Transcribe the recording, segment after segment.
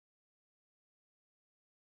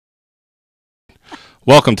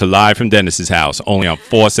Welcome to Live from Dennis's house, only on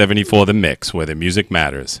 474 The Mix, where the music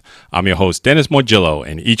matters. I'm your host, Dennis Morgillo,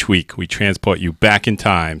 and each week we transport you back in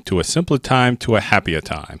time to a simpler time to a happier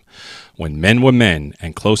time. When Men Were Men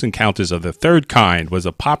and Close Encounters of the Third Kind was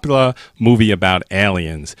a popular movie about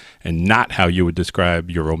aliens and not how you would describe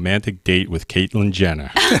your romantic date with Caitlyn Jenner.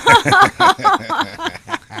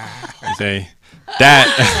 You say,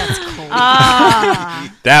 That's cool.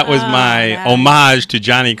 That was my homage to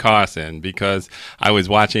Johnny Carson, because I was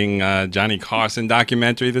watching Johnny Carson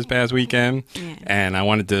documentary this past weekend, and I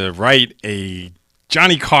wanted to write a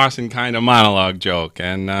Johnny Carson kind of monologue joke,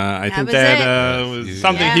 and I think that was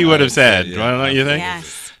something he would have said. Don't you think?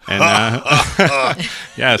 Yes. And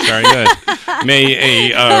yes, very good.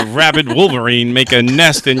 May a rabid Wolverine make a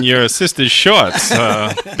nest in your sister's shorts.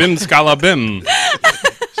 Bim scala bim.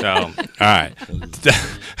 So, all right.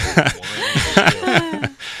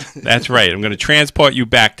 That's right. I'm going to transport you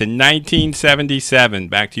back to 1977,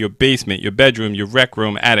 back to your basement, your bedroom, your rec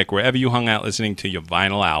room, attic, wherever you hung out listening to your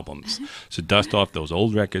vinyl albums. So dust off those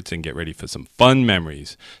old records and get ready for some fun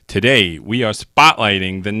memories. Today, we are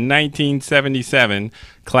spotlighting the 1977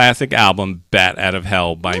 classic album, Bat Out of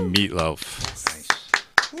Hell by Meatloaf.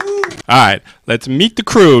 All right, let's meet the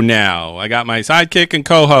crew now. I got my sidekick and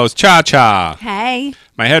co-host, Cha-Cha. Hey.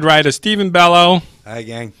 My head writer, Stephen Bello. Hi,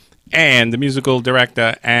 gang. And the musical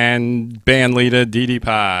director and band leader, Dee Dee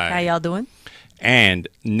Pie. How y'all doing? And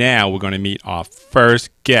now we're going to meet our first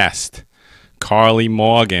guest, Carly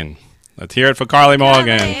Morgan. Let's hear it for Carly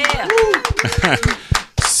Morgan. Yeah.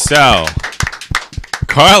 So,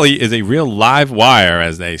 Carly is a real live wire,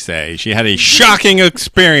 as they say. She had a shocking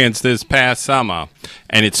experience this past summer,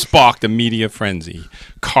 and it sparked a media frenzy.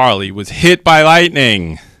 Carly was hit by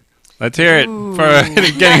lightning. Let's hear it for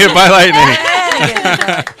getting hit by lightning.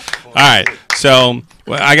 All right, so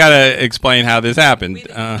I gotta explain how this happened.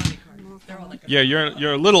 Yeah,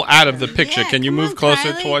 you're a little out of the picture. Can you move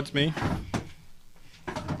closer towards me?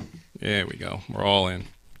 There we go. We're all in.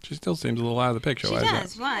 She still seems a little out of the picture. She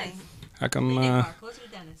does. Why? How come? Closer to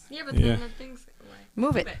Dennis. Yeah, but then the thing's away.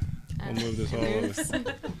 Move it. We'll move this all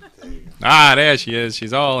over. There she is.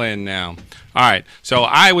 She's all in now. All right. So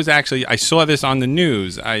I saw this on the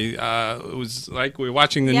news. It was like we were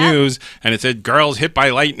watching the news, and it said girls hit by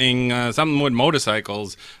lightning, something with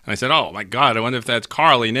motorcycles. And I said, oh, my God, I wonder if that's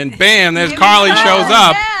Carly. And then, bam, there's Carly shows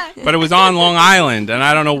up. But it was on Long Island, and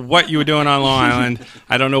I don't know what you were doing on Long Island.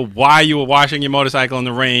 I don't know why you were washing your motorcycle in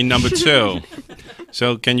the rain, number two.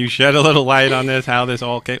 So can you shed a little light on this, how this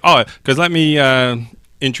all came? Oh, because let me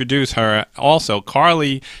introduce her also.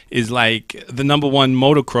 Carly is like the number one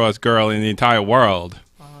motocross girl in the entire world.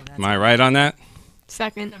 Am I right on that?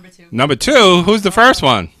 Second. Number two. Number two? Who's the first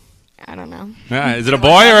one? I don't know. Is it a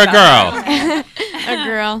boy or a girl? A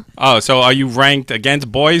girl. Oh, so are you ranked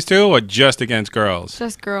against boys too, or just against girls?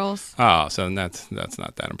 Just girls. Oh, so that's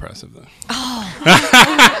not that impressive then.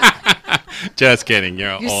 Oh. Just kidding.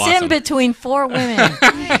 You're You're awesome. sitting between four women.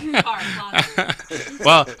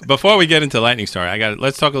 Well, before we get into lightning story,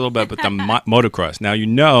 let's talk a little bit about the motocross. Now, you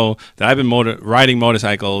know that I've been riding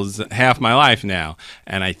motorcycles half my life now,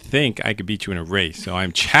 and I think I could beat you in a race. So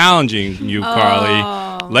I'm challenging you,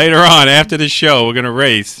 Carly. Later on, after the show, we're going to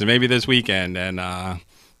race, maybe this weekend, and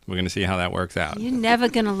we're going to see how that works out. You're never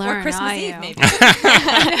going to learn, Or Christmas Eve, maybe.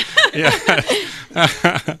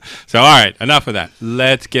 So, all right, enough of that.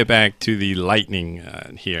 Let's get back to the lightning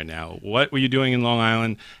here now. What were you doing in Long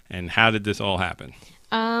Island, and how did this all happen?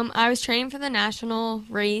 I was training for the national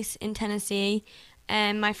race in Tennessee,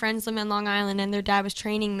 and my friends live in Long Island, and their dad was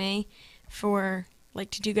training me to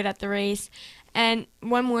do good at the race. And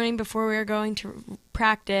one morning before we were going to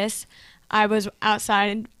practice, I was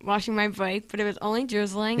outside washing my bike, but it was only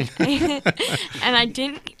drizzling, and I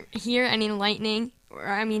didn't hear any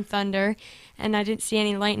thunder, and I didn't see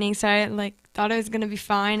any lightning, so I thought it was gonna be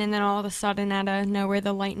fine, and then all of a sudden, out of nowhere,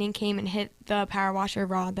 the lightning came and hit the power washer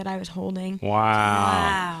rod that I was holding.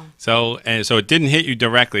 Wow. So it didn't hit you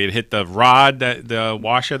directly; it hit the rod, the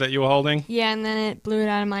washer that you were holding. Yeah, and then it blew it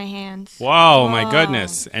out of my hands. Whoa. My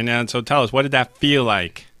goodness! And then, so tell us, what did that feel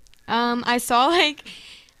like? I saw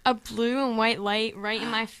a blue and white light right in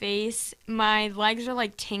my face. My legs were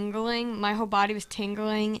tingling. My whole body was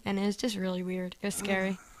tingling, and it was just really weird. It was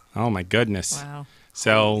scary. Oh my goodness! Wow.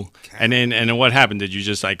 So and then what happened? Did you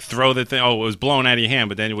just throw the thing? Oh, it was blown out of your hand.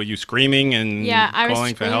 But then were you screaming and I was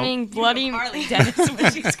calling screaming for help? bloody. Harley Dennis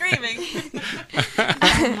when she's screaming.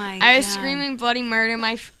 Oh my God. I was screaming bloody murder.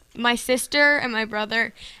 My sister and my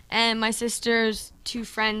brother and my sister's two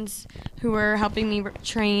friends who were helping me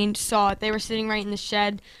train saw it. They were sitting right in the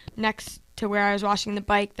shed next to where I was washing the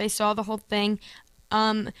bike. They saw the whole thing.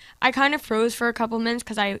 I kind of froze for a couple minutes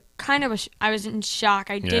because I was in shock.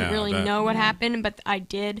 I didn't really know what happened, but I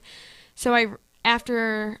did. So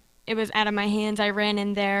after it was out of my hands, I ran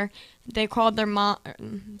in there. They called their mom.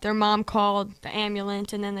 Their mom called the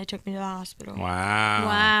ambulance, and then they took me to the hospital. Wow.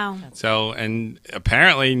 Wow. So, and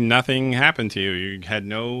apparently nothing happened to you. You had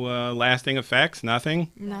no lasting effects,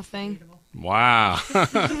 nothing? Nothing. Wow.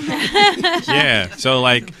 Yeah. So,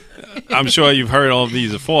 like, I'm sure you've heard all of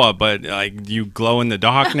these before, but, like, do you glow in the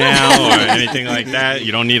dark now or anything like that?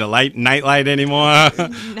 You don't need a night light anymore?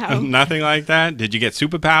 No. Nothing like that? Did you get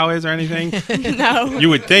superpowers or anything? No. You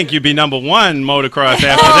would think you'd be #1 motocross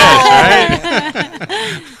after this,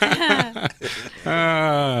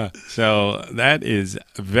 right? So that is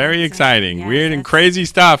very exciting. Yes, Weird and crazy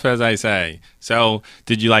stuff, as I say. So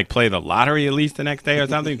did you, like, play the lottery at least the next day or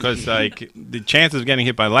something? Because, like, the chances of getting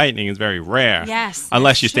hit by lightning is very rare. Yes.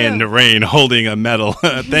 Unless you stand in the rain holding a metal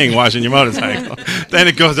thing washing your motorcycle. Then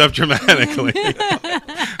it goes up dramatically.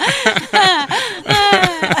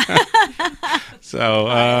 So,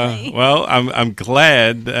 well, I'm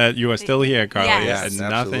glad that you are still here, Carly. Yes, and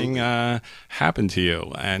nothing happened to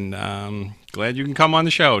you. And glad you can come on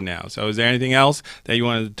the show now. So is there anything else that you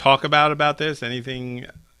want to talk about this? Anything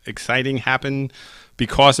exciting happen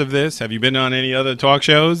because of this? Have you been on any other talk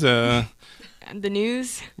shows? The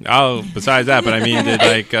news? Oh, besides that, but I mean, did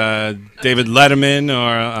like David Letterman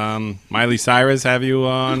or Miley Cyrus have you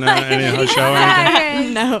on any of her show or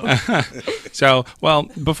anything? No. So, well,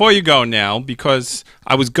 before you go now, because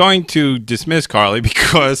I was going to dismiss Carly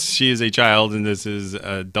because she is a child and this is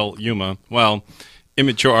adult humor. Well,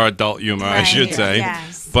 immature adult humor, I should say.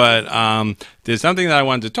 Yes. But there's something that I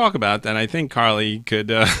wanted to talk about that I think Carly could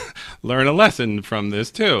learn a lesson from this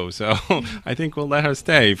too. So I think we'll let her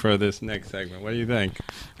stay for this next segment. What do you think?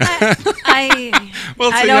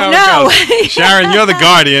 We'll see I don't how know. it goes. Sharon, you're the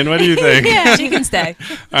guardian. What do you think? Yeah, she can stay.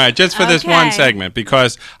 All right, just for this one Okay. segment,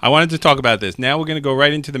 because I wanted to talk about this. Now we're going to go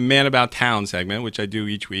right into the Man About Town segment, which I do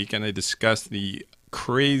each week, and I discuss the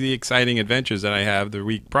crazy, exciting adventures that I have the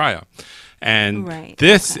week prior. And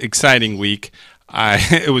this exciting week,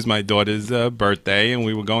 it was my daughter's birthday, and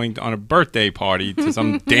we were going on a birthday party to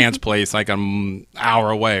some dance place like an hour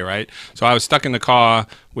away, right? So I was stuck in the car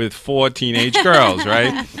with 4 teenage girls,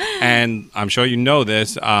 right? And I'm sure you know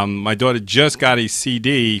this. My daughter just got a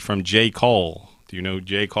CD from J. Cole. Do you know who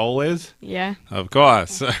J. Cole is? Yeah. Of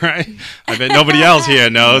course, right? I bet nobody else here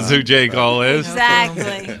knows who J. Cole is.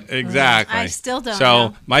 Exactly. Exactly. I still don't So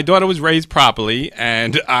know. my daughter was raised properly,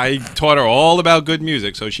 and I taught her all about good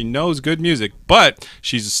music, so she knows good music. But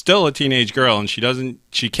she's still a teenage girl, and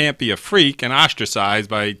she can't be a freak and ostracized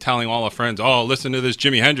by telling all her friends, "Oh, listen to this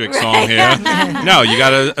Jimi Hendrix song here." No, you got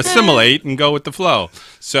to assimilate and go with the flow.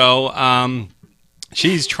 So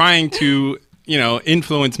she's trying to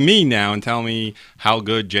influence me now and tell me how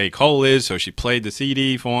good J. Cole is. So she played the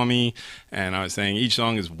CD for me, and I was saying each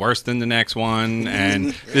song is worse than the next one.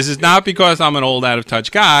 And this is not because I'm an old,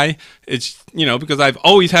 out-of-touch guy. It's, because I've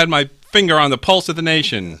always had my finger on the pulse of the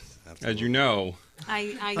nation, as you know.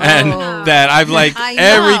 And that I've liked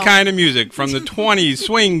every kind of music from the 20s,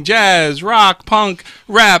 swing, jazz, rock, punk,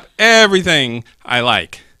 rap, everything I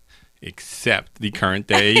like. Except the current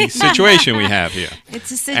day situation we have here. It's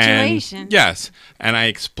a situation. And, yes. And I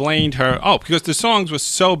explained her, because the songs were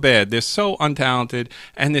so bad. They're so untalented.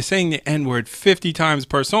 And they're saying the N-word 50 times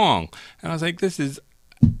per song. And I was like, this is...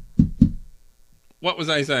 What was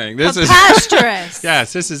I saying? This Preposterous.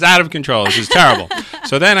 Yes, this is out of control. This is terrible.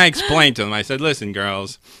 So then I explained to them. I said, listen,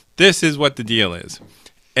 girls, this is what the deal is.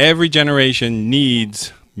 Every generation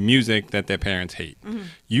needs music that their parents hate. Mm-hmm.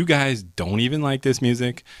 You guys don't even like this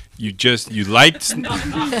music. You liked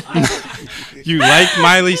you liked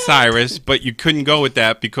Miley Cyrus, but you couldn't go with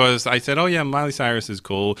that because I said, "Oh yeah, Miley Cyrus is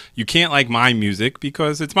cool. You can't like my music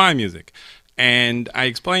because it's my music." And I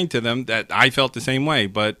explained to them that I felt the same way.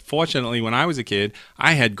 But fortunately, when I was a kid,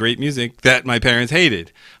 I had great music that my parents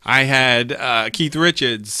hated. I had Keith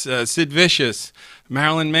Richards, Sid Vicious,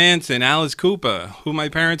 Marilyn Manson, Alice Cooper, who my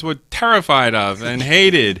parents were terrified of and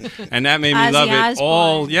hated. And that made me Ozzy love it Osbourne.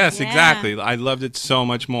 all. Yes, Yeah. exactly. I loved it so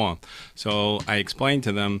much more. So I explained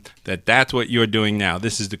to them that that's what you're doing now.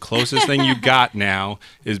 This is the closest thing you got now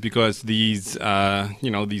is because these,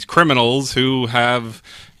 these criminals who have,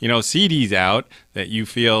 CDs out that you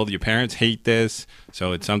feel your parents hate this.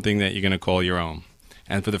 So it's something that you're going to call your own.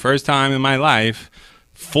 And for the first time in my life,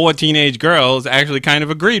 4 teenage girls actually kind of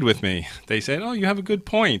agreed with me. They said, "Oh, you have a good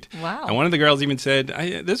point." Wow. And one of the girls even said,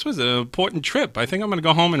 "This was an important trip. I think I'm going to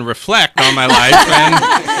go home and reflect on my life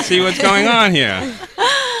and see what's going on here."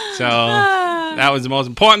 So That was the most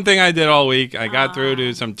important thing I did all week. I got through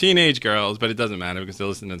to some teenage girls, but it doesn't matter because they're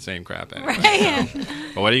listening to the same crap anyway. Right. So.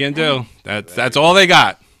 But what are you going to do? That's all they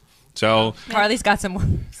got. So, Carly's got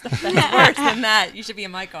some stuff that's worse than that. You should be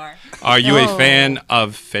in my car. are you a fan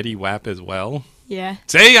of Fetty Wap as well? Yeah.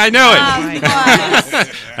 See, I knew it. Oh,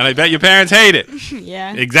 And I bet your parents hate it.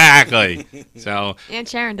 Yeah. Exactly. So, Aunt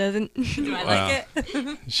Sharon doesn't. Do I like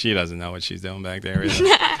it? she doesn't know what she's doing back there either.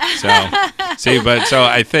 So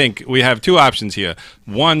I think we have two options here.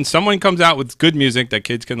 One, someone comes out with good music that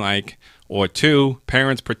kids can like. Or two,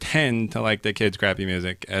 parents pretend to like their kids' crappy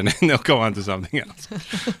music, and then they'll go on to something else.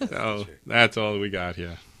 So that's all we got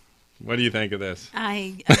here. What do you think of this?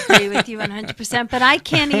 I agree with you 100%, but I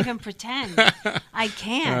can't even pretend. I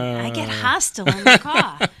can't. I get hostile in the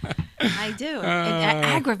car. I do. It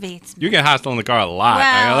aggravates me. You get hostile in the car a lot.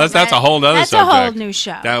 Well, that's a whole other that's subject. a whole new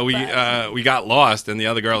show. That we got lost, and the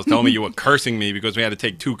other girls told me you were cursing me because we had to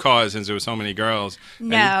take two cars since there were so many girls.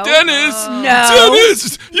 No. And Dennis, No.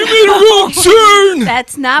 Dennis, you made a wrong turn.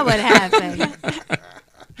 That's not what happened.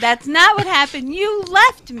 That's not what happened. You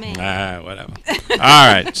left me. Whatever.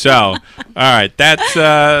 All right. So,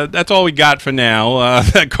 that's all we got for now.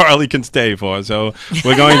 That Carly can stay for. So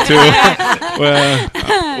we're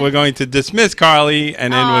going to dismiss Carly,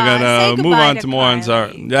 and then we're say gonna move goodbye on to to more.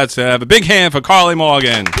 Carly. Let's have a big hand for Carly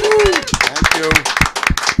Morgan. Thank you.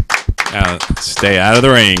 Now, stay out of the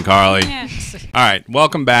rain, Carly. Yeah. All right,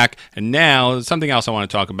 welcome back. And now, something else I want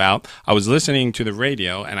to talk about. I was listening to the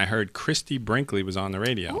radio, and I heard Christy Brinkley was on the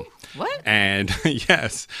radio. What? And,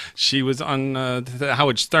 yes, she was on the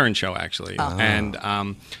Howard Stern show, actually. And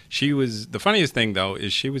she was, the funniest thing, though,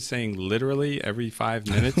 is she was saying literally every 5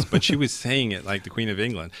 minutes, but she was saying it like the Queen of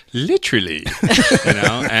England. Literally.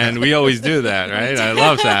 And we always do that, right? I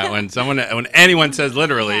love that. When anyone says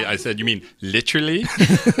literally, I said, you mean literally?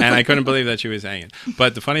 And I couldn't believe that she was saying it.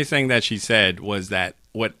 But the funniest thing that she said was that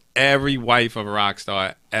what every wife of a rock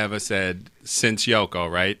star ever said since Yoko,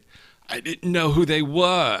 right? I didn't know who they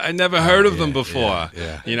were. I never heard of them before.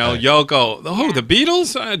 Yeah. Yoko, the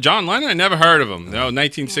Beatles? John Lennon? I never heard of them.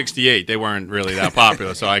 1968, they weren't really that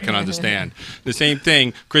popular, so I can understand. The same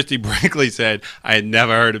thing Christy Brinkley said, I had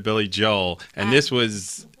never heard of Billy Joel, and this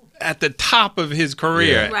was at the top of his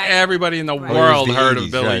career. Yeah. Right. Everybody in the Right. world It was the heard of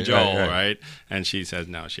 80s, Billy right, Joel, right. right? And she says,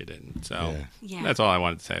 no, she didn't. So Yeah. that's all I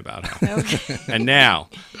wanted to say about her. Okay. And now,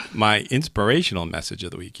 my inspirational message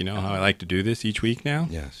of the week. You know how I like to do this each week now?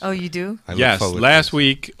 Yes. Oh, you do? I look Yes, forward to last this.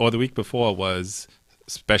 week or the week before was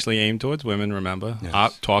especially aimed towards women, remember?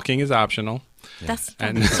 Yes. Talking is optional. That's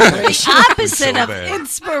And The opposite so of bad.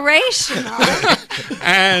 inspirational.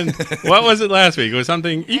 and what was it last week? It was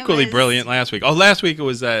something equally was- brilliant last week. Oh, last week it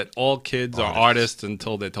was that all kids are artists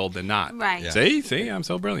until they're told they're not. Right. Yeah. See, I'm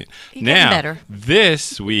so brilliant. You're Now, getting better.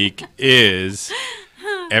 this week is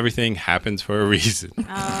everything happens for a reason.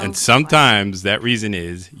 And sometimes that reason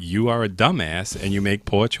is you are a dumbass and you make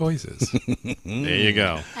poor choices. There you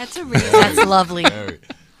go. That's a reason. That's lovely.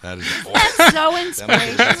 That is awesome. That's so That might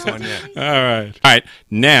be the inspirational. best one yet. All right.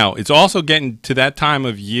 Now, it's also getting to that time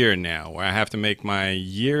of year now where I have to make my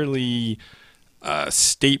yearly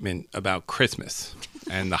statement about Christmas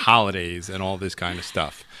and the holidays and all this kind of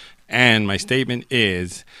stuff. And my statement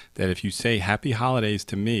is that if you say happy holidays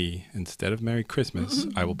to me instead of Merry Christmas,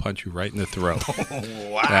 I will punch you right in the throat.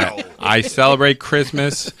 Wow. That I celebrate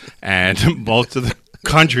Christmas and most of the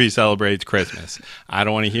country celebrates Christmas. I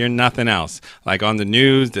don't want to hear nothing else. Like on the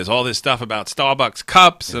news, there's all this stuff about Starbucks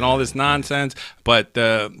cups and all this nonsense. But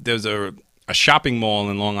there's a shopping mall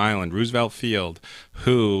in Long Island, Roosevelt Field,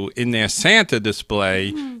 who in their Santa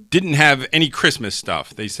display didn't have any Christmas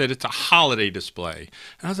stuff. They said it's a holiday display.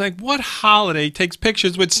 And I was like, what holiday takes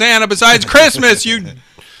pictures with Santa besides Christmas, you...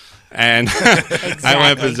 And I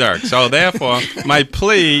went berserk. So therefore, my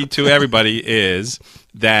plea to everybody is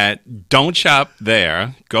that don't shop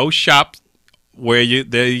there. Go shop where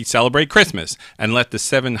they celebrate Christmas, and let the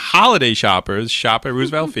 7 holiday shoppers shop at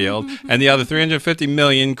Roosevelt Field, and the other 350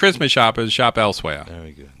 million Christmas shoppers shop elsewhere.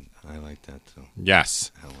 Very good. I like that too.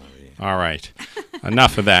 Yes. Hilarious. All right.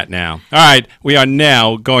 Enough of that now. All right. We are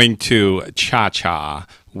now going to cha-cha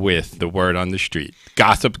with the word on the street.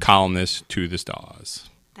 Gossip columnist to the stars.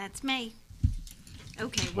 That's me.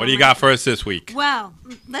 Okay. What do you got for us this week? Well,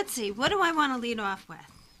 let's see. What do I want to lead off with?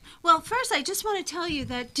 Well, first, I just want to tell you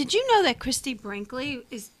that, did you know that Christy Brinkley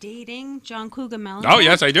is dating John Cougar Mellencamp? Oh,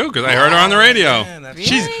 yes, I do, because I heard her on the radio. Man, that's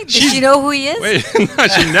Really? Does she know who he is? Wait, no,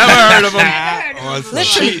 she never heard of him. awesome.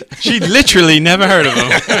 She literally never heard of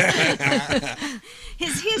him.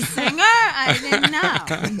 Is he a singer? I didn't know.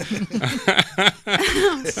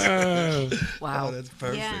 Wow. Oh, that's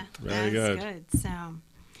perfect. Yeah, Very that's good. So,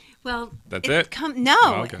 Well, That's it? No.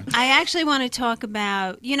 Oh, okay. I actually want to talk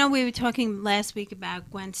about, we were talking last week about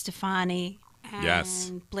Gwen Stefani and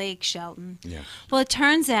Yes. Blake Shelton. Yeah. Well, it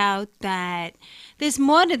turns out that there's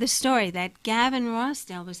more to the story, that Gavin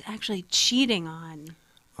Rossdale was actually cheating on,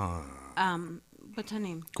 what's her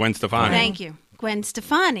name? Gwen Stefani. Thank you. Gwen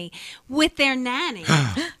Stefani with their nanny.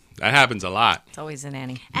 That happens a lot. It's always a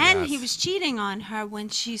nanny. And he Yes. was cheating on her when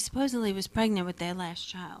she supposedly was pregnant with their last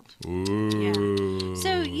child. Ooh. So,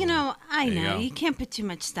 I There you know go. you can't put too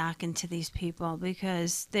much stock into these people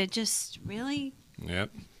because they're just really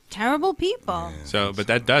Yep. terrible people. So, but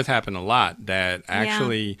that does happen a lot. That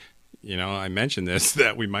actually, I mentioned this,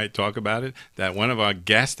 that we might talk about it, that one of our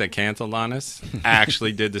guests that canceled on us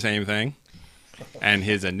actually did the same thing. And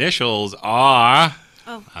his initials are...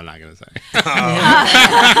 Oh. I'm not going to say.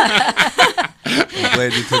 I'm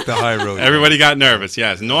glad you took the high road. Everybody got nervous,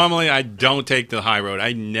 yes. Normally, I don't take the high road.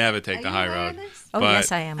 I never take the high road. Oh, But-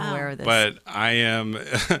 yes, I am aware of this. But I am,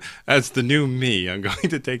 that's the new me. I'm going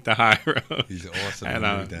to take the high road. He's awesome.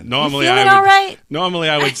 And Then. normally, feeling I would, all right? normally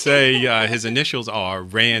I would say his initials are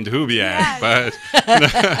Rand Hubiak, Yes. but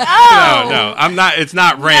Oh! no, I'm not. It's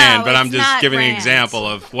not Rand, No, but I'm it's just not giving an Rand. example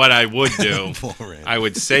of what I would do. Poor Rand. I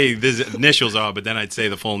would say his initials are, but then I'd say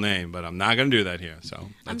the full name. But I'm not going to do that here. So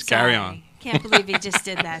I'm let's carry sorry. on. Can't believe he just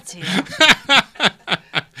did that to you.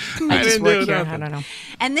 I just didn't work do here. I nothing. don't know.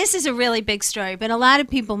 And this is a really big story, but a lot of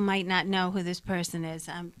people might not know who this person is.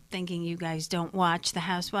 I'm thinking you guys don't watch The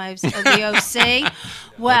Housewives of the OC.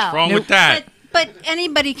 Well, What's wrong with that? But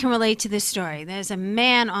anybody can relate to this story. There's a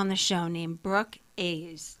man on the show named Brooke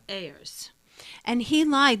Ayers, and he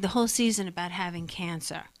lied the whole season about having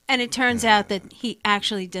cancer. And it turns out that he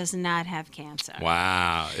actually does not have cancer.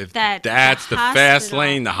 Wow. If That that's the fast hospital-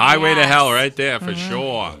 lane, the highway to Yes. hell right there for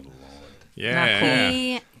sure. Yeah.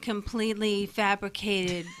 He completely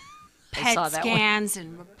fabricated I saw PET that one. scans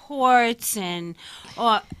and reports, and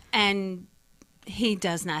he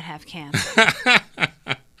does not have cancer.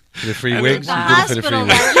 The free wigs. The You did it for the free hospital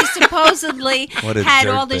wigs. that he supposedly What a had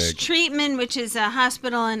all this dirtbag. treatment, which is a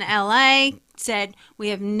hospital in L.A., said, we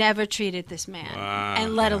have never treated this man, Wow.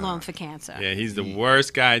 and let alone for cancer. Yeah, he's the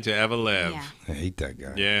worst guy to ever live. Yeah. I hate that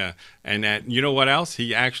guy. Yeah, and you know what else?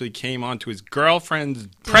 He actually came on to his girlfriend's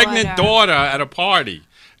pregnant daughter at a party.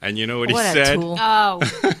 And you know what What he a said? tool. Oh,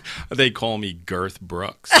 They call me Girth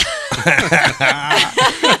Brooks.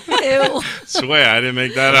 Ew. Swear, I didn't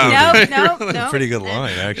make that up. no. Pretty good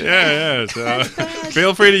line, actually. Yeah. So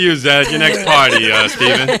feel free to use that at your next party,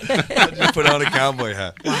 Stephen. Just put on a cowboy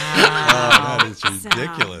hat. Wow. Oh, that is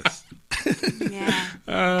ridiculous. Yeah.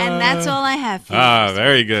 And that's all I have for you.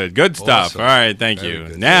 Very good. Good stuff. Awesome. All right, thank Very you.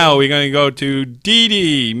 good. Now we're going to go to Dee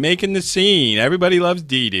Dee, making the scene. Everybody loves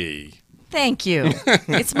Dee Dee. Thank you.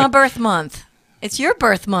 It's my birth month. It's your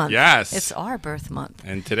birth month. Yes. It's our birth month.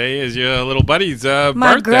 And today is your little buddy's birthday,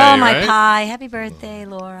 My girl, my right? pie. Happy birthday,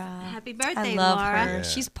 Laura. Happy birthday, I love Laura. her. Yeah.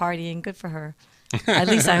 She's partying. Good for her. At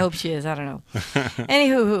least I hope she is. I don't know.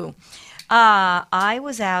 Anywho, I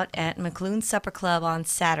was out at McLuhan's Supper Club on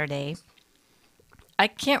Saturday. I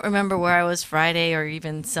can't remember where I was Friday or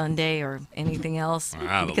even Sunday or anything else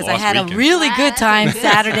Wow, the because I lost had a weekend. really good time Wow.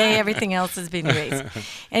 Saturday. Everything else has been erased.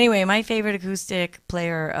 Anyway, my favorite acoustic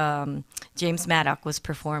player, James Maddock, was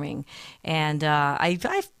performing, and I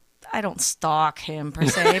don't stalk him per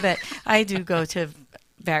se, but I do go to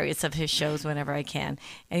various of his shows whenever I can,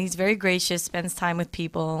 and he's very gracious, spends time with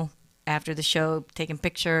people after the show, taking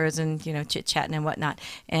pictures and chit-chatting and whatnot.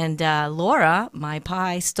 And Laura, my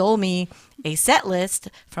pie, stole me a set list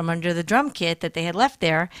from under the drum kit that they had left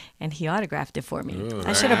there, and he autographed it for me. Ooh,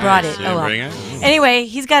 I should have brought it. nice. Oh well. Bring it? Anyway,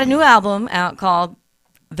 he's got a new album out called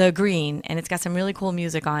The Green, and it's got some really cool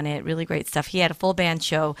music on it, really great stuff. He had a full band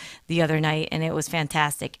show the other night, and it was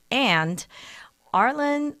fantastic. And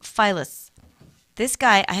Arlen Files, this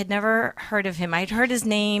guy, I had never heard of him. I'd heard his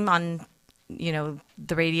name on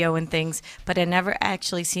the radio and things, but I never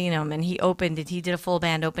actually seen him. And he did a full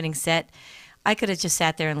band opening set. I could have just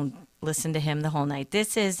sat there and listened to him the whole night.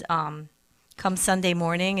 This is Come Sunday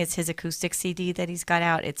Morning. It's his acoustic CD that he's got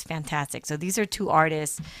out. It's fantastic. So these are two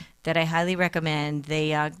artists that I highly recommend.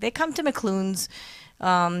 They come to McLuhan's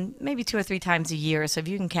maybe 2 or 3 times a year. So if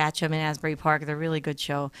you can catch them in Asbury Park, they're a really good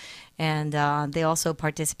show. And they also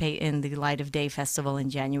participate in the Light of Day Festival in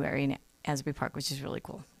January in Asbury Park, which is really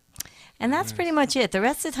cool. And that's pretty much it. The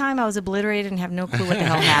rest of the time, I was obliterated and have no clue what the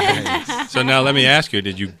hell happened. So now let me ask you,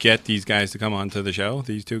 did you get these guys to come on to the show,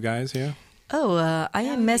 these two guys here? Oh, I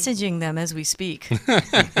am messaging them as we speak.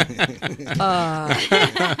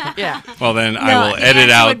 Yeah. Well, then I No, will the edit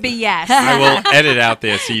answer out. would be yes. I will edit out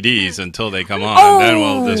their CDs until they come on, and then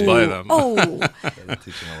we'll display them. Oh,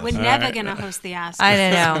 We're never going to host the Oscars. I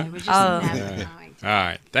don't know. We're just Oh. never going to. All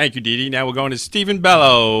right. Thank you, Dee Dee. Now we're going to Stephen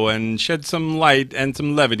Bello and shed some light and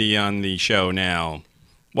some levity on the show now.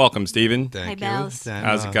 Welcome, Stephen. Thank you. Bells. Then,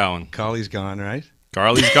 How's it going? Carly's gone, right?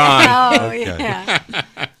 Carly's gone. Oh, Okay. yeah.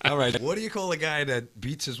 All right. What do you call a guy that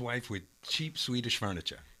beats his wife with cheap Swedish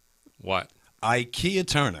furniture? What? IKEA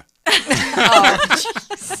Turner.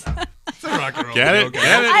 It's a rock and roll Get it? joke.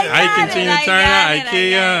 Get it? I got Ike and it, Tina I Turner, got it, I IKEA. got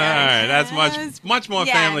it. All right. That's Yes. much more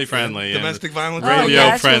Yes. family friendly. and Domestic violence. Radio oh,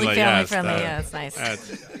 yeah, it's friendly, really family yes, friendly. that- Yeah, it's nice.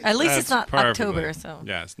 That's, At least that's it's not perfectly. October, so.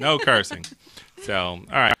 Yes, no cursing. So,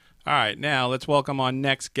 all right. All right, now let's welcome our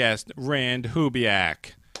next guest, Rand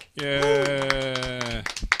Hubiak. Yeah.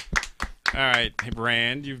 All right, hey,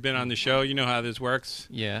 Rand, you've been on the show. You know how this works.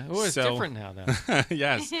 Yeah. Oh, it's So- different now, though.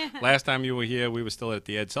 Yes. Last time you were here, we were still at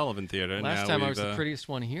the Ed Sullivan Theater. Last Now time I we've, was the prettiest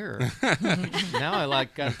one here. Now I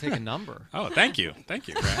got to take a number. Oh, thank you. Thank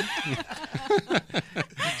you, Rand. Did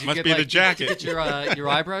you Must get, be the Did jacket. you get your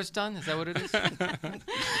eyebrows done? Is that what it is?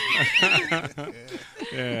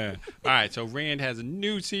 Yeah. All right, so Rand has a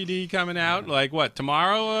new CD coming out, like what,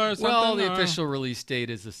 tomorrow or something? Well, the or- official release date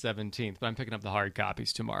is the 17th, but I'm picking up the hard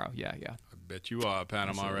copies tomorrow. Yeah, yeah. I bet you are,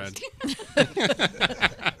 Panama Red.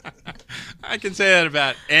 I can say that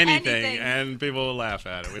about anything, Anything. and people will laugh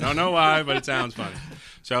at it. We don't know why, but it sounds funny.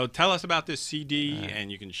 So tell us about this CD,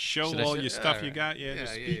 and you can show Should I all show- your stuff all you right. got. Yeah, Yeah,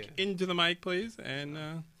 just yeah, speak into the mic, please. And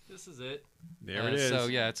This is it. there it is. So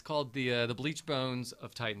yeah, it's called the Bleach Bones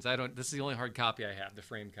of Titans. This is the only hard copy I have, the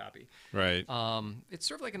framed copy. Right. It's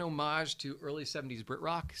sort of like an homage to early 70s Brit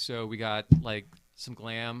rock. So we got like some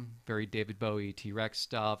glam, very David Bowie, T-Rex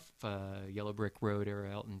stuff, Yellow Brick Road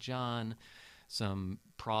era Elton John, some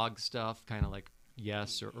prog stuff, kind of like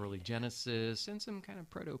Yes or early Genesis, and some kind of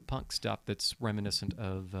proto-punk stuff that's reminiscent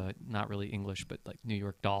of not really English, but like New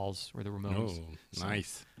York Dolls or the Ramones. Oh, So-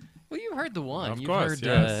 nice. Well, you heard the one. Of You've course, heard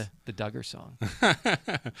yes. the Duggar song.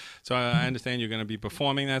 So I understand you're going to be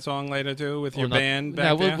performing that song later too with your Well, band no,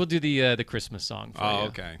 back there. we'll do the Christmas song for you. Oh,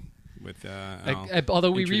 okay. With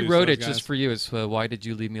Although we introduce rewrote those it just guys. for you, it's why did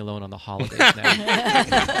you leave me alone on the holidays now?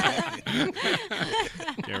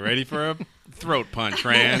 Get ready for a throat punch,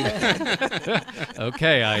 Rand.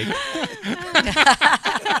 Okay, Ike.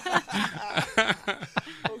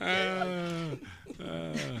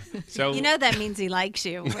 So You know that means he likes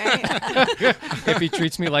you, right? If he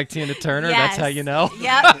treats me like Tina Turner, Yes. that's how you know.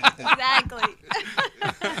 Yep, exactly.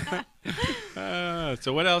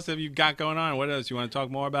 So what else have you got going on? What else you want to talk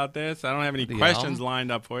more about this? I don't have any The questions album?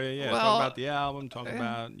 lined up for you. Yeah, Well, talk about the album. Talk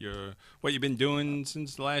about what you've been doing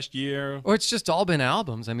since the last year. Or it's just all been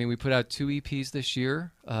albums. I mean, we put out 2 EPs this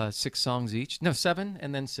year, 6 songs each. No, 7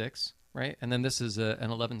 and then 6, right? And then this is an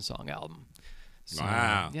 11-song album. So,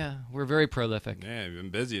 Wow. Yeah, we're very prolific. Yeah, you've been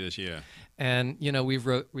busy this year. And we've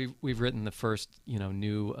written the first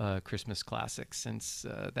new Christmas classic since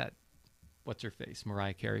that what's her face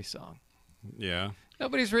Mariah Carey song. Yeah.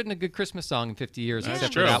 Nobody's written a good Christmas song in 50 years That's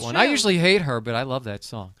except true. for that That's one. true. I usually hate her, but I love that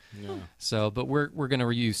song. Yeah. So, but we're going to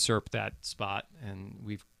usurp that spot, and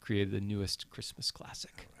we've created the newest Christmas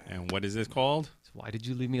classic. And what is this called? So why did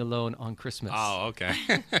you leave me alone on Christmas? Oh, okay.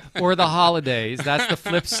 Or the holidays? That's the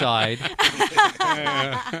flip side. The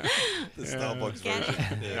Starbucks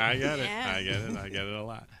version. I get it. Yeah. I get it. I get it a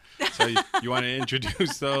lot. So you want to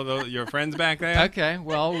introduce your friends back there? Okay.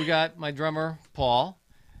 Well, we got my drummer Paul.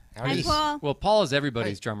 Hi, Paul. Well, Paul is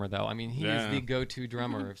everybody's drummer, though. I mean, he Yeah. is the go-to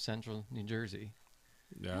drummer of Central New Jersey.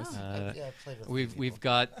 Yes. We've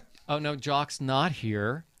got. Oh no, Jock's not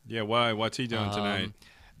here. Yeah. Why? What's he doing tonight?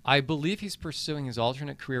 I believe he's pursuing his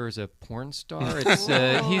alternate career as a porn star.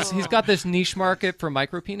 It's he's got this niche market for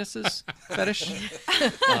micropenises fetish.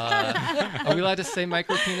 Are we allowed to say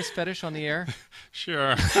micropenis fetish on the air?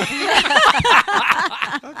 Sure.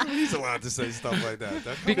 How come he's allowed to say stuff like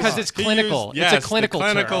that? Because it's He clinical. used- yes, it's a clinical the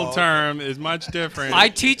clinical term. term is much different. I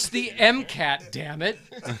teach the MCAT. Damn it!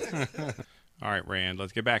 All right, Rand.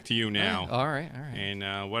 Let's get back to you now. All right.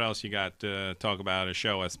 And what else you got to talk about or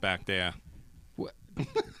show us back there?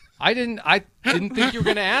 I didn't. didn't think you were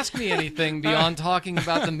going to ask me anything beyond talking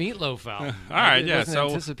about the Meatloaf album. All right, I yeah. wasn't So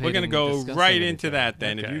we're anticipating gonna go discussing right anything. into that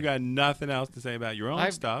then. If Okay. you got nothing else to say about your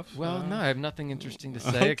own stuff, Well, no, I have nothing interesting to say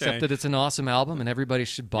Okay. except that it's an awesome album and everybody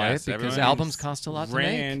should buy yes, it because everyone- albums cost a lot to make.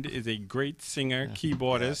 Rand is a great singer,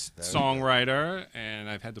 keyboardist, Yeah, very songwriter, and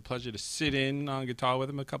I've had the pleasure to sit in on guitar with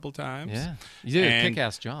him a couple times. Yeah, you did a And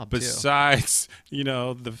kick-ass job too. Besides,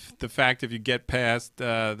 the fact if you get past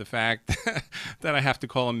the fact that I have to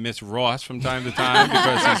call him Miss Ross from time to time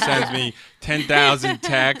because he sends me 10,000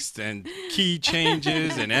 texts and key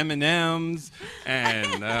changes and M&Ms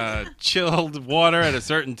and chilled water at a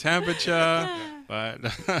certain temperature. But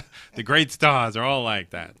the great stars are all like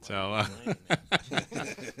that. So,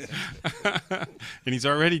 and he's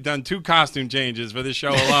already done 2 costume changes for this show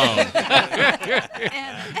alone.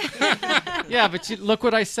 Yeah, but look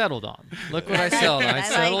what I settled on. Look what I settled on. I I like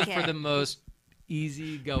settled it. for the most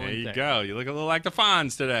easy-going There you thing. go. You look a little like the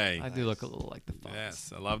Fonz today. I do look a little like the Fonz.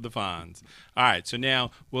 Yes, I love the Fonz. All right, so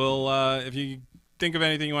now we'll, if you think of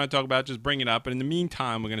anything you want to talk about, just bring it up. But in the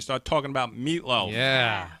meantime, we're going to start talking about Meatloaf.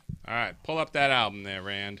 Yeah. All right, pull up that album there,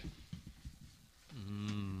 Rand.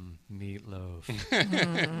 Meatloaf.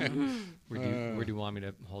 Where do you want me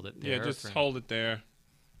to hold it there? Yeah, just for- hold it there.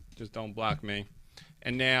 Just don't block me.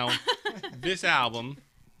 And now, this album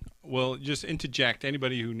will just interject.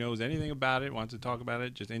 Anybody who knows anything about it, wants to talk about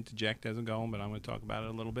it, just interject as I'm going, but I'm going to talk about it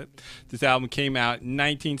a little bit. This album came out in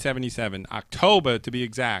 1977, October to be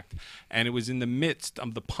exact, and it was in the midst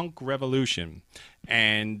of the punk revolution.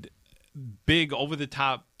 And big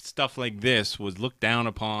over-the-top stuff like this was looked down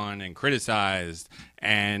upon and criticized,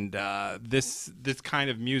 and this kind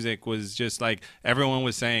of music was just like everyone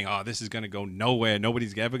was saying, oh, this is going to go nowhere,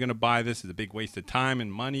 nobody's ever going to buy this, it's a big waste of time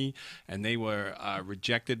and money, and they were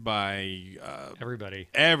rejected by Everybody.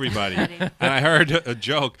 and I heard a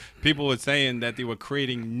joke, people were saying that they were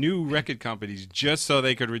creating new record companies just so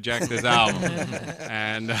they could reject this album.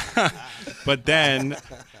 And but then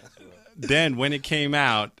when it came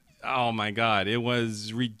out, oh my God, it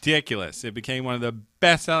was ridiculous. It became one of the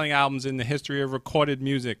best-selling albums in the history of recorded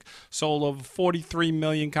music. Sold over 43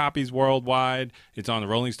 million copies worldwide. It's on the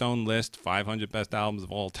Rolling Stone list, 500 best albums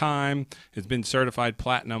of all time. It's been certified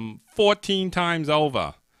platinum 14 times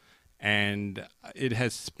over. And it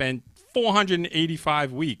has spent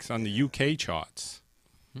 485 weeks on the UK charts.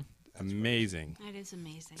 Amazing. That is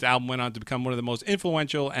amazing. This album went on to become one of the most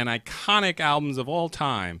influential and iconic albums of all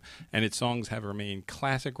time, and its songs have remained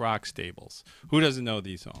classic rock staples. Who doesn't know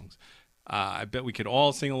these songs? I bet we could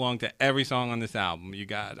all sing along to every song on this album. You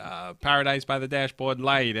got Paradise by the Dashboard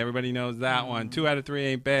Light. Everybody knows that one. 2 out of 3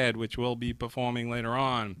 Ain't Bad, which we'll be performing later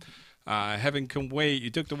on. Heaven Can Wait. You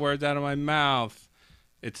Took the Words Out of My Mouth,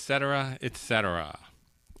 etc., etc.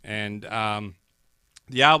 And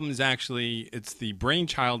the album is actually, it's the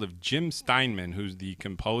brainchild of Jim Steinman, who's the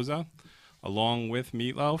composer, along with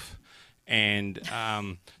Meatloaf. And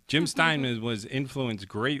Jim Steinman was influenced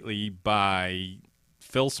greatly by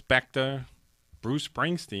Phil Spector, Bruce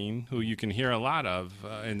Springsteen, who you can hear a lot of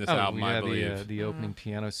in this album, I believe. The opening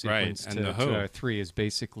piano Right, sequence and to, The Who. to 3 is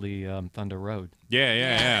basically Thunder Road.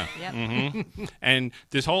 Yeah. Yep. And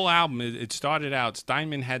this whole album, it started out,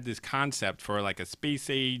 Steinman had this concept for like a space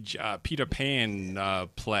age Peter Pan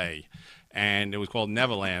play. And it was called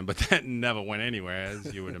Neverland, but that never went anywhere,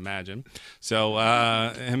 as you would imagine. So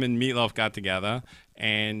him and Meatloaf got together.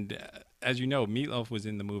 And as you know, Meatloaf was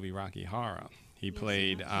in the movie Rocky Horror. He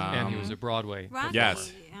played... And he was a Broadway. Rocky.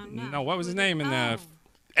 Yes. Oh, No, what was his name in the... Oh.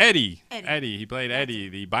 Eddie. Eddie. He played Eddie,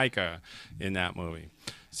 the biker, in that movie.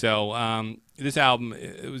 So this album,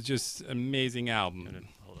 it was just an amazing album.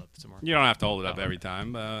 Hold up some more. You don't have to hold it up every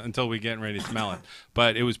time until we're getting ready to smell it.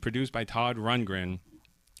 But it was produced by Todd Rundgren.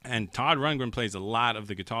 And Todd Rundgren plays a lot of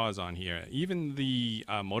the guitars on here. Even the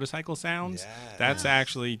motorcycle sounds, that's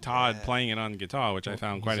actually Todd playing it on the guitar, which I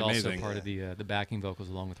found quite He's amazing. also part of the backing vocals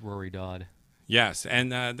along with Rory Dodd. Yes,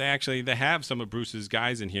 and they have some of Bruce's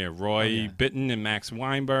guys in here. Roy Bittan and Max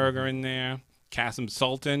Weinberg are in there. Kasim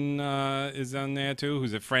Sultan is on there too,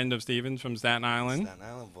 who's a friend of Stevens from Staten Island. Staten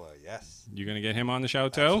Island boy, yes. You're gonna get him on the show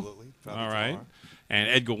too. Absolutely. Probably All right. tomorrow. And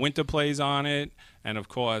Edgar Winter plays on it, and of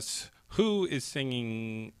course, who is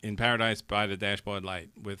singing in Paradise by the Dashboard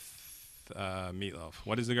Light with Meatloaf?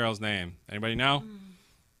 What is the girl's name? Anybody know?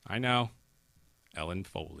 I know. Ellen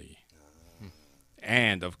Foley.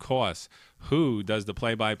 And of course, who does the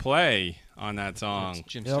play-by-play on that song?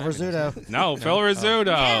 Jim Phil Steinman, isn't it? Rizzuto. No, Phil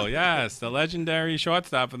Rizzuto. Yes, the legendary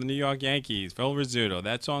shortstop for the New York Yankees, Phil Rizzuto.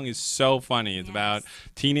 That song is so funny. It's about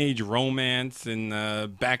teenage romance in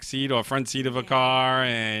the back seat or front seat of a car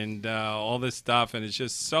and all this stuff. And it's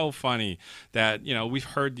just so funny that, we've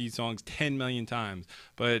heard these songs 10 million times.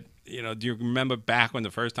 But do you remember back when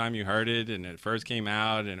the first time you heard it and it first came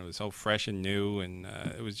out and it was so fresh and new, and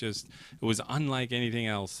it was unlike anything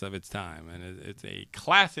else of its time, and it's a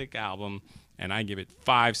classic album, and I give it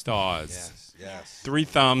 5 stars. Yes. 3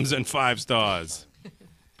 thumbs and 5 stars.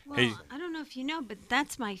 Well, Hey. I don't know if you know, but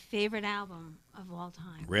that's my favorite album of all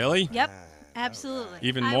time. Really? Yep, absolutely.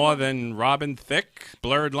 Even I more will- than Robin Thicke,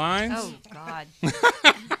 Blurred Lines? Oh God.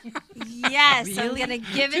 Yes, I'm Really? gonna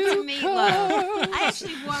give it to Meatloaf. I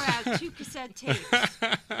actually wore out 2 cassette tapes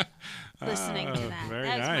listening to that. very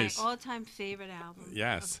That's nice. my all-time favorite album.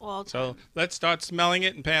 Yes. Of all time. So let's start smelling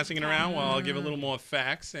it and passing it around while I'll give a little more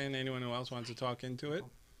facts, and anyone who else wants to talk into it.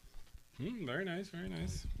 Very nice, very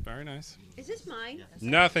nice, very nice. Is this mine?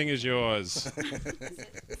 Nothing is yours.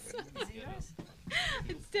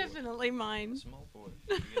 It's definitely mine.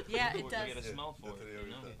 Yeah, it does. You get a smell for it.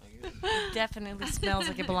 You know? It definitely smells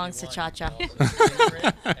like it belongs to Cha Cha. And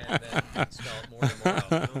then smell it more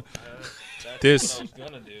and more. This I was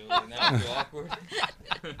gonna do. Like, now it's awkward.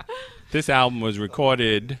 this album was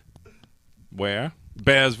recorded where?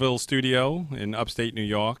 Bearsville Studio in upstate New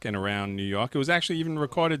York and around New York. It was actually even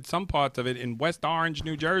recorded, some parts of it, in West Orange,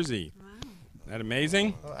 New Jersey. Wow. Isn't that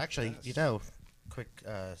amazing? Well, actually, quick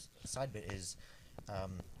side bit is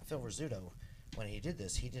Phil Rizzuto, when he did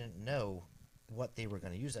this, he didn't know what they were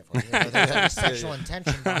going to use that for. He didn't know there was any sexual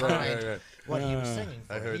intention behind what he was singing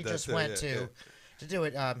for. I heard He that just too, went yeah, to do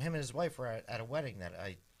it. Him and his wife were at a wedding that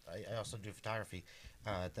I also do photography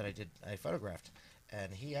that I photographed.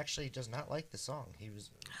 And he actually does not like the song. He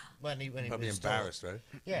was when he Probably was embarrassed, still, right?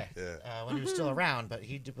 Yeah, Yeah. when he was still around, but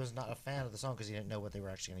he was not a fan of the song because he didn't know what they were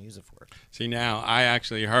actually going to use it for. See, now I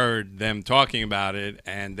actually heard them talking about it,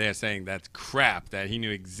 and they're saying that's crap, that he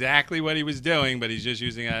knew exactly what he was doing, but he's just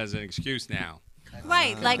using it as an excuse now.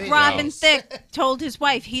 Right, like be. Robin Yes. Thicke told his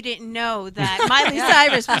wife he didn't know that Miley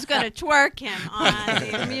Cyrus was going to twerk him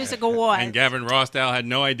on the music award. And Gavin Rossdale had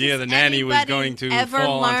no idea the nanny was anybody going to ever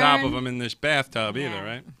fall on top of learn? him in this bathtub Yeah, either,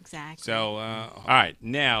 right? Exactly. So, all right,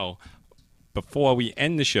 now, before we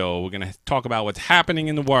end the show, we're going to talk about what's happening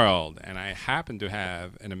in the world. And I happen to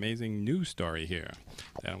have an amazing news story here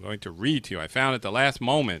that I'm going to read to you. I found it at the last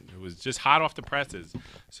moment. It was just hot off the presses.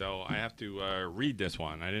 So I have to read this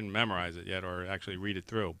one. I didn't memorize it yet or actually read it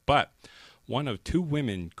through. But one of 2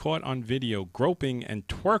 women caught on video groping and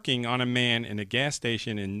twerking on a man in a gas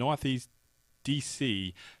station in Northeast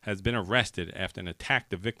D.C. has been arrested after an attack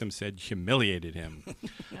the victim said humiliated him.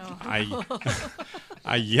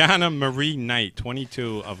 Ayana Marie Knight,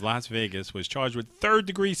 22, of Las Vegas, was charged with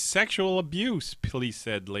third-degree sexual abuse, police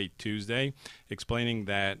said late Tuesday, explaining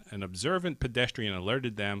that an observant pedestrian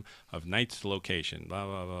alerted them of Knight's location. Blah,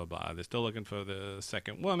 blah, blah, blah. They're still looking for the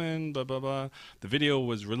second woman, blah, blah, blah. The video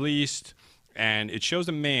was released, and it shows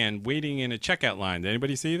a man waiting in a checkout line. Did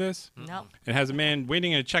anybody see this? No. It has a man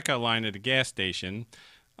waiting in a checkout line at a gas station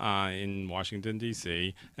in Washington,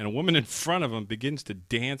 D.C., and a woman in front of him begins to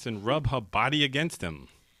dance and rub her body against him.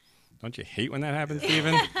 Don't you hate when that happens,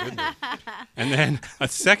 Stephen? And then a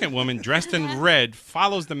second woman dressed in red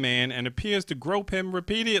follows the man and appears to grope him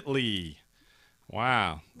repeatedly.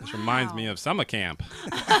 Wow. This reminds me of summer camp.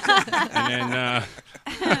 And then...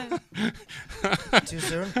 Too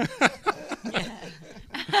soon?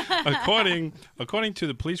 According to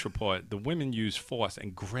the police report, the women used force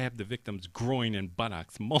and grabbed the victim's groin and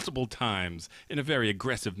buttocks multiple times in a very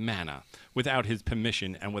aggressive manner, without his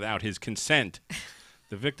permission and without his consent.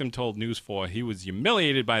 The victim told News 4 he was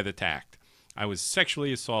humiliated by the attack. I was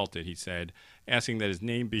sexually assaulted, he said, asking that his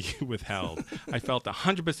name be withheld. I felt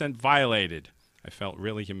 100% violated. I felt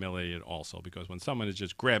really humiliated also, because when someone is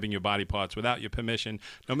just grabbing your body parts without your permission,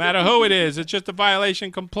 no matter who it is, it's just a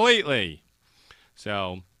violation completely.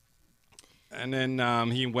 So, and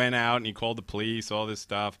then he went out and he called the police, all this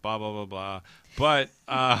stuff, blah, blah, blah, blah. But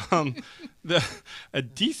a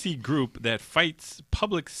D.C. group that fights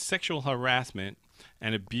public sexual harassment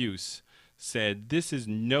and abuse said, "This is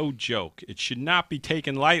no joke. It should not be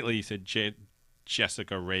taken lightly," said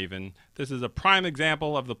Jessica Raven. "This is a prime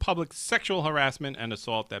example of the public sexual harassment and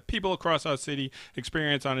assault that people across our city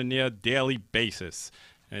experience on a near daily basis.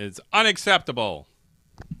 And it's unacceptable."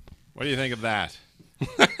 What do you think of that?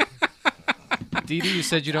 Dee Dee, you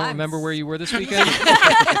said you don't remember where you were this weekend?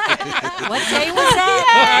 What day was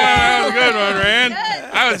that? Good one, Rand.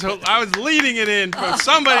 I was leading it in for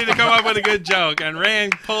somebody to come up with a good joke, and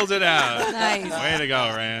Rand pulls it out. Nice. Way to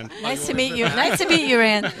go, Rand. Nice to meet you. Nice to meet you,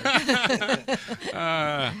 Rand.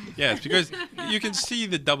 Yes, because you can see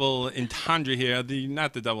the double entendre here.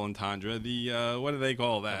 Not the double entendre. The what do they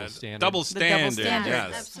call that? Double standard. Double The double standard. standard.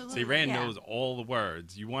 Yes. Absolutely. See, Rand Yeah. knows all the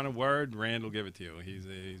words. You want a word, Rand will give it to you. He's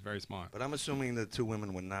very smart. But I'm assuming the two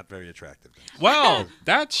women were not very attractive. Well,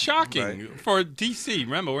 that's shocking Right. for DC.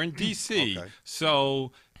 Remember, we're in DC, Okay.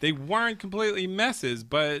 so they weren't completely messes,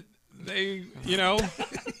 but they,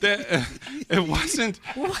 it wasn't.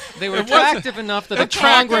 They were It wasn't attractive enough that a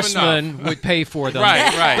attractive congressman would pay for them.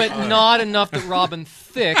 Right. But not enough that Robin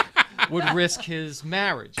Thicke would risk his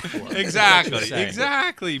marriage for.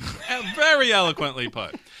 Exactly. Very eloquently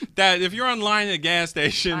put. That if you're online at a gas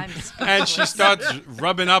station I'm and she starts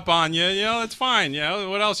rubbing up on you, it's fine.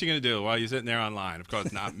 What else are you going to do while you're sitting there online? Of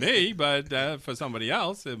course, not me, but for somebody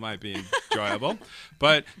else, it might be enjoyable.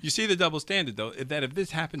 But you see the double standard, though, that if this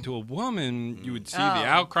happened to a woman, you would see the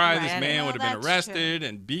outcry. This right. man would have been Well, that's arrested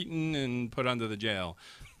and beaten and put under the jail.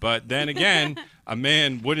 But then again, a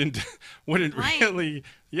man wouldn't Right. really.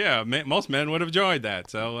 Yeah, most men would have enjoyed that.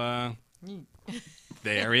 So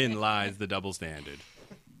therein lies the double standard.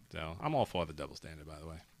 So I'm all for the double standard, by the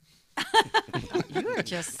way. You're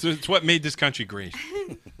just, It's what made this country great.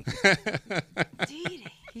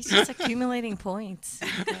 he's just accumulating points.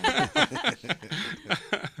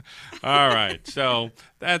 All right, so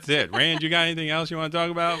that's it. Rand, you got anything else you want to talk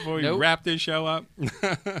about before we Nope. wrap this show up? All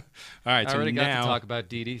right, I so already got now, to talk about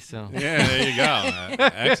Dee Dee, so. yeah, there you go.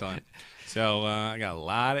 Excellent. So I got a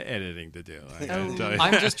lot of editing to do. I gotta tell you.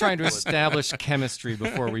 I'm just trying to establish chemistry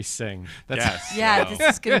before we sing. That's Yes. Yeah, so-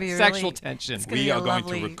 this is going to be sexual really, tension. it's gonna We be a are going to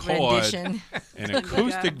lovely record rendition. an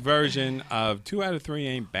acoustic version of 2 out of 3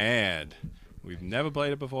 Ain't Bad. We've never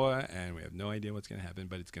played it before, and we have no idea what's going to happen,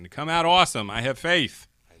 but it's going to come out awesome. I have faith.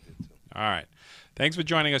 I did too. All right. Thanks for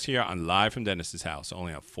joining us here on Live from Dennis's House,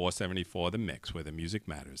 only on 474 The Mix, where the music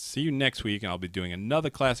matters. See you next week, and I'll be doing another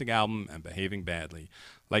classic album and behaving badly.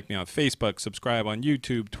 Like me on Facebook, subscribe on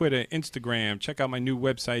YouTube, Twitter, Instagram. Check out my new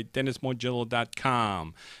website,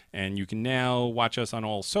 DennisMorgillo.com. And you can now watch us on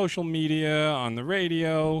all social media, on the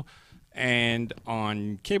radio, and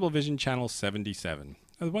on Cablevision Channel 77.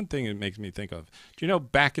 One thing it makes me think of, do you know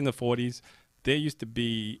back in the 40s, there used to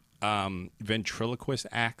be ventriloquist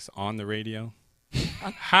acts on the radio?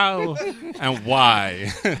 How and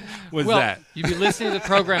why was well, that? You'd be listening to the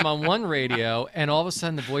program on one radio, and all of a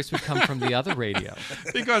sudden the voice would come from the other radio.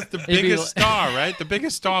 Because the be biggest star, right? The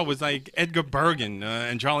biggest star was like Edgar Bergen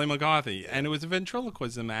and Charlie McCarthy, and it was a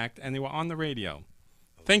ventriloquism act, and they were on the radio.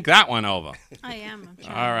 Think that one over. I am.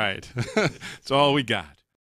 All right. That's all we got.